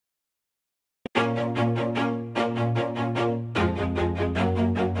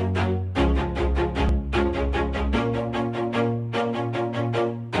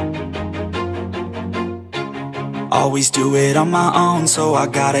Always do it on my own, so I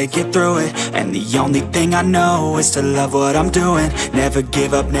gotta get through it. And the only thing I know is to love what I'm doing. Never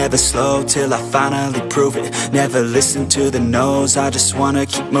give up, never slow, till I finally prove it. Never listen to the no's, I just wanna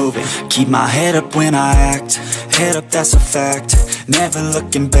keep moving. Keep my head up when I act, head up, that's a fact. Never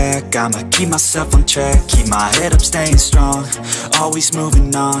looking back, I'ma keep myself on track. Keep my head up, staying strong, always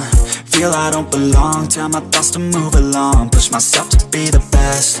moving on. Feel I don't belong, tell my thoughts to move along. Push myself to be the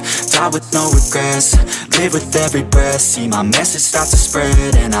best, die with no regrets. Live with every breath, see my message start to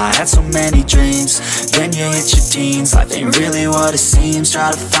spread. And I had so many dreams, then you hit your teens. Life ain't really what it seems,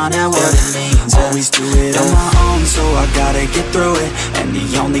 try to find out what it means. Always do it on my own, so I gotta get through it. And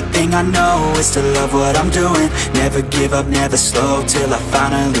the only thing I know is to love what I'm doing. Never give up, never slow, till I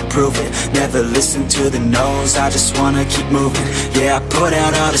finally prove it. Never listen to the no's, I just wanna keep moving. Yeah, I put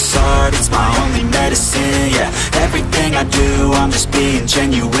out all this art, it's my only medicine. Yeah, everything I do, I'm just being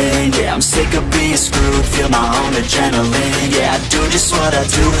genuine. Yeah, I'm sick of being screwed, feel my own adrenaline. Yeah, I do just what I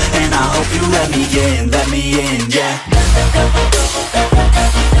do, and I hope you let me in, yeah.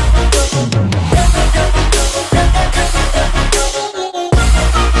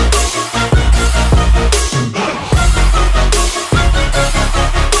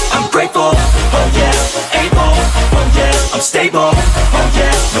 I'm grateful, oh yeah, able, oh yeah, I'm stable, oh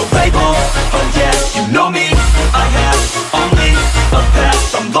yeah, no label, oh yeah, you know me, I have only a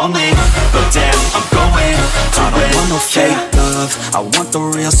path, I'm lonely, but damn, I'm going to win. I don't want no fake love, I want the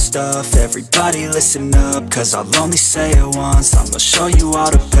real stuff. Everybody listen up, cause I'll only say it once. I'm gonna show you all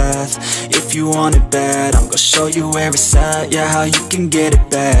the path, if you want it bad. I'm gonna show you where it's at, yeah, how you can get it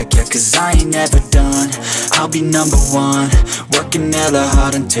back. Yeah, cause I ain't never done, I'll be number one. Working hella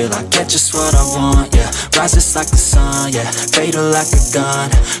hard until I get just what I want, yeah. Rises like the sun, yeah, fatal like a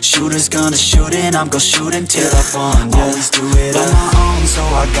gun. Shooter's gonna shoot and I'm gonna shoot until I've won, yeah. Always do it on my own, so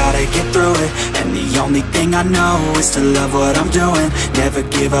I gotta get through it. And the only thing I know is to love what I'm doing. Never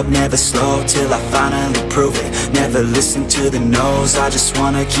give up, never slow, till I finally prove it. Never listen to the no's, I just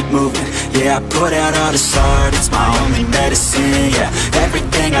wanna keep moving. Yeah, I put out all this art, it's my only medicine. Yeah,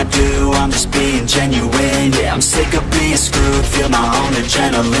 everything I do, I'm just being genuine. Yeah, I'm sick of being screwed, feel my own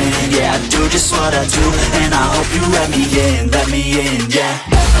adrenaline. Yeah, I do just what I do, and I hope you let me in, yeah.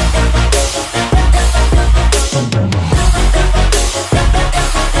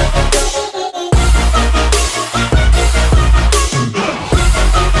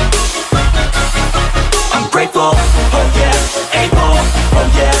 Grateful, oh yeah, able, oh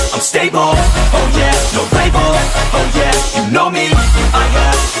yeah, I'm stable, oh yeah, no label, oh yeah, you know me, I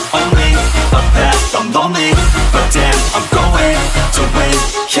have only a path, I'm lonely, but damn, I'm going to win,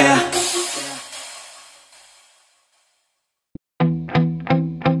 yeah.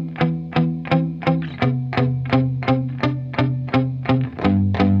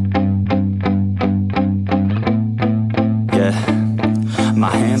 My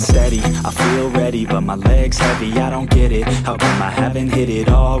hands steady, I feel ready, but my legs heavy, I don't get it. How come I haven't hit it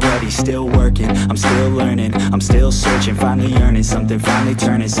already? Still working, I'm still learning, I'm still searching, finally earning something, finally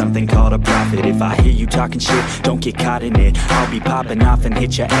turning something called a profit. If I hear you talking shit, don't get caught in it. I'll be popping off and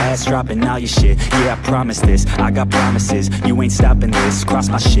hit your ass, dropping all your shit. Yeah, I promise this, I got promises, you ain't stopping this. Cross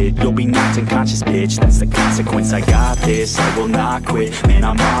my shit, you'll be knocked unconscious, bitch. That's the consequence, I got this, I will not quit. Man,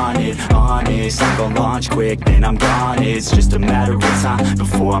 I'm on it, honest, I'm gon' launch quick, then I'm gone. It's just a matter of time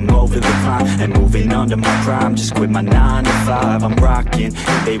before I'm over the climb and moving under my prime. Just quit my 9 to 5, I'm rocking,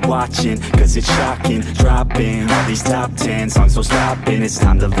 and they watching, cause it's shocking. Dropping all these top 10 songs, so stopping. It's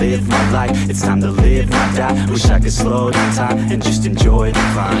time to live my life, it's time to live, not die. Wish I could slow down time and just enjoy the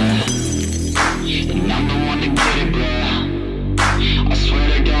climb. And I'm the one to get it, bro. I swear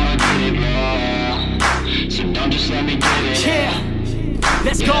to God I get it, bro. So don't just let me get it. Yeah,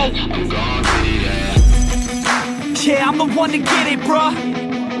 let's go. I'm gonna get it, yeah. Yeah, I'm the one to get it, bruh.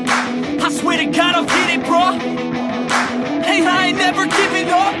 I swear to God I'll get it, bruh. Hey, I ain't never giving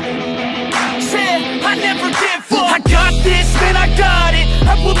up. Said I never give up. I got this, man, I got it.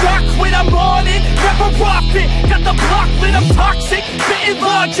 I will not quit, I'm on it. Never rock it. Got the block lit, I'm toxic. Spitting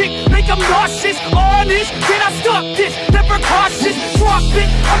logic, make them nauseous. Honest, can I stop this? Never cautious, drop it.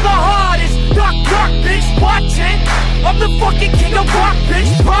 I'm the hardest. Knock, knock, bitch, watch it. I'm the fucking king of rock, bitch.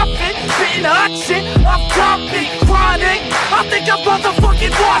 Profit, spitting hot shit. I'm topic, chronic. I think I'm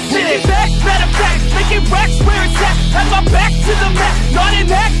motherfucking lost it. Making back, matter of fact, making racks where it's at. Have my back to the mat, not an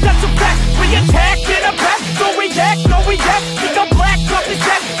act, that's a fact. We attack in a back, so react, no react. Think I'm black, off his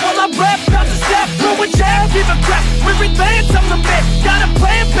back. While I rap, bout to snap, throw a jab, give a crap. We're advanced, I'm the man. Got a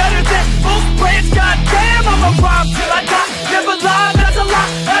plan better than most brands. Goddamn, I'm a rhyme till I die. Never lie, that's a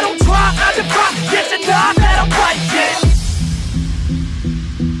lie. I don't try, I defy. Get to die, that I'm right, yeah.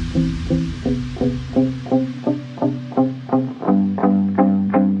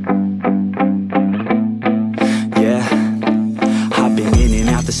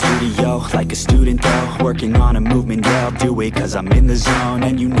 working on a movement, yeah, I'll do it, cause I'm in the zone.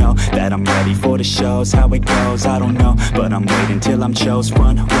 And you know that I'm ready for the shows. How it goes, I don't know, but I'm waiting till I'm chose.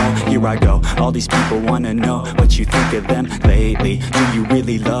 Front row, here I go. All these people wanna know what you think of them lately. Do you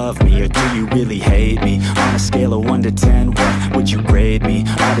really love me, or do you really hate me? On a scale of 1 to 10, what would you grade me?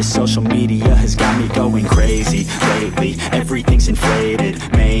 All this social media has got me going crazy lately. Everything's inflated,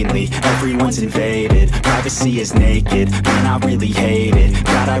 mainly everyone's invaded. Privacy is naked, man, I really hate it.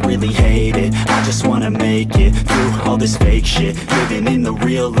 God, I really hate it. I just wanna make it through all this fake shit. Living in the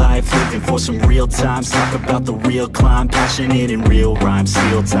real life, living for some real times. Talk about the real climb, passionate in real rhymes.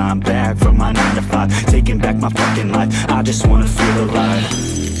 Steal time back from my 9 to 5, taking back my fucking life. I just wanna feel alive.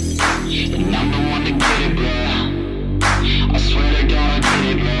 And I'm the one to get it, bro. I swear to God, I get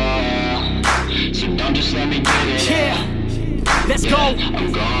it, bro. So don't just let me get it. Yeah, let's go.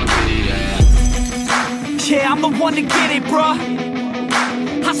 I'm gonna get it, yeah. Yeah, I'm the one to get it, bruh.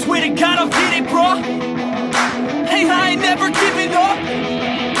 I swear to God I'll get it, bruh. Hey, I ain't never giving up.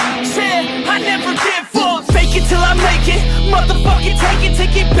 Said I never give up. Fake it till I make it. Motherfucking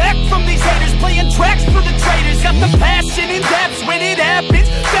take it back from these haters. Playing tracks for the traitors. Got the passion and that's when it happens.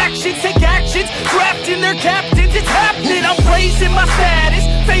 Factions take actions, drafting their captains. It's happening, I'm raising my status,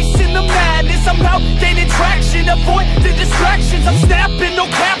 facing the madness. I'm out gaining traction, avoid the distractions. I'm snapping, no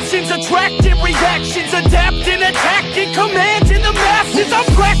captions, attracting reactions. Adapting, attacking, commanding the masses. I'm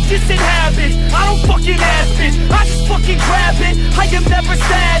practicing habits, I don't fucking ask bitch, I just fucking grab it. I am never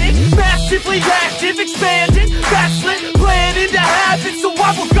static, massively active, expanding, backslid, playing into habits. So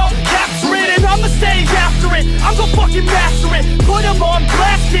I will go capture it and I'ma stay after it. I'm gonna fucking master it, put them on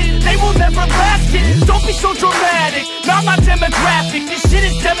blast it. They will never last it, don't be so dramatic. Not my demographic, this shit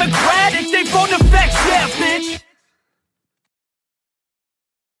is democratic. They vote Neffex, yeah bitch.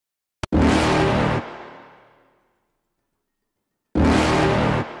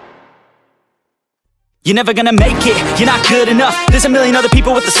 You're never gonna make it, you're not good enough. There's a million other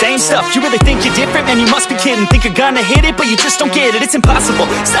people with the same stuff. You really think you're different? Man, you must be kidding. Think you're gonna hit it, but you just don't get it. It's impossible,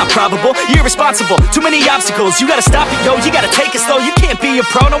 it's not probable, you're irresponsible. Too many obstacles, you gotta stop it, yo. You gotta take it slow, you can't be a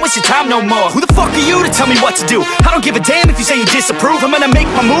pro. Don't waste your time no more. Who the fuck are you to tell me what to do? I don't give a damn if you say you disapprove. I'm gonna make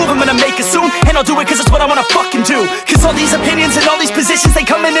my move, I'm gonna make it soon. And I'll do it cause it's what I wanna fucking do. Cause all these opinions and all these positions, they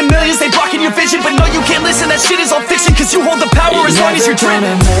come in millions, they blocking your vision. But no, you can't listen, that shit is all fiction. Cause you hold the power as long as you're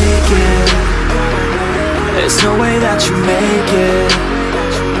dreaming. There's no way that you make it.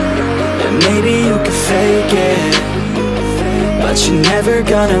 And maybe you can fake it, but you're never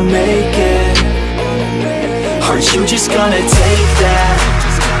gonna make it. Aren't you just gonna take that?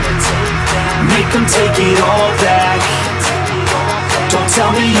 Make them take it all back. Don't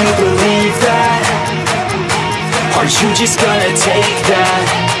tell me you believe that. Aren't you just gonna take that?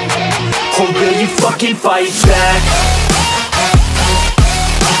 Or will you fucking fight back?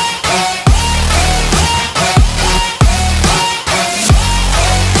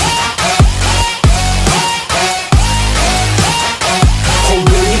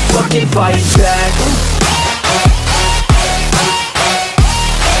 Fight back.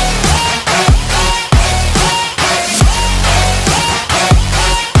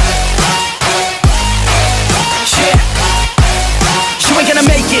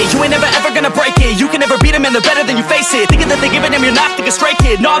 You ain't never ever gonna break it. You can never beat them and they're better than you face it. Thinking that they give a damn, you're not, think a straight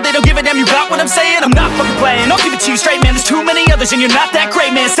kid. No, they don't give a damn, you got what I'm saying? I'm not fucking playing, I'll give it to you straight, man. There's too many others and you're not that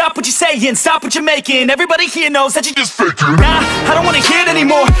great, man. Stop what you're saying, stop what you're making. Everybody here knows that you just faking. Nah, I don't wanna hear it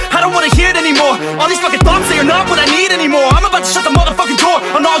anymore, I don't wanna hear it anymore. All these fucking thoughts, they are not what I need anymore. I'm about to shut the motherfucking door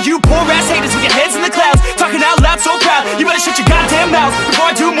on all you poor ass haters with your heads in the clouds, talking out loud so proud. You better shut your goddamn mouth before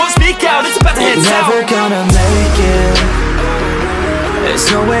I do more speak out. It's about to head south. Never gonna make it.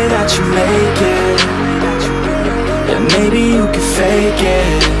 There's no way that you make it. And maybe you can fake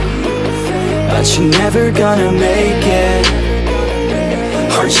it, but you're never gonna make it.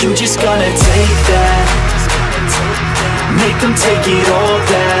 Aren't you just gonna take that? Make them take it all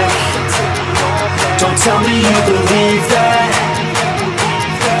back. Don't tell me you believe that.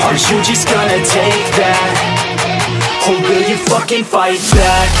 Aren't you just gonna take that? Or will you fucking fight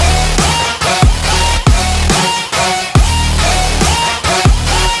back?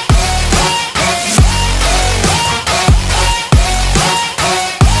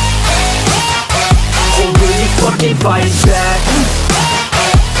 Fight back.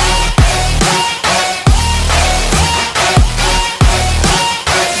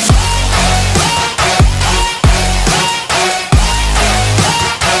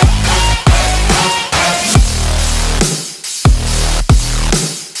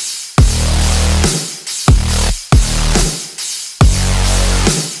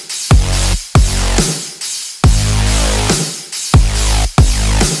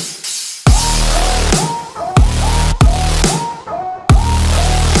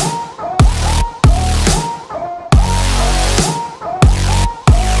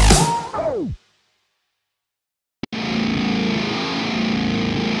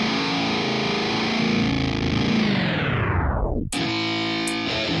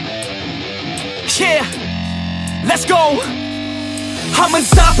 let's go. I'm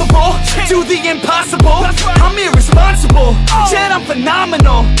unstoppable, do the impossible. I'm irresponsible, yet I'm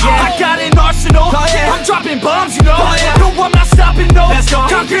phenomenal. I got an arsenal, I'm dropping bombs, you know. No, I'm not stopping, no.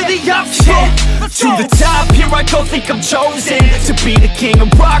 Conquer the obstacle. To the top, here I go, think I'm chosen to be the king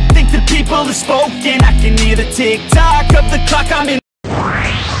of rock, think the people have spoken. I can hear the tick-tock of the clock, I'm in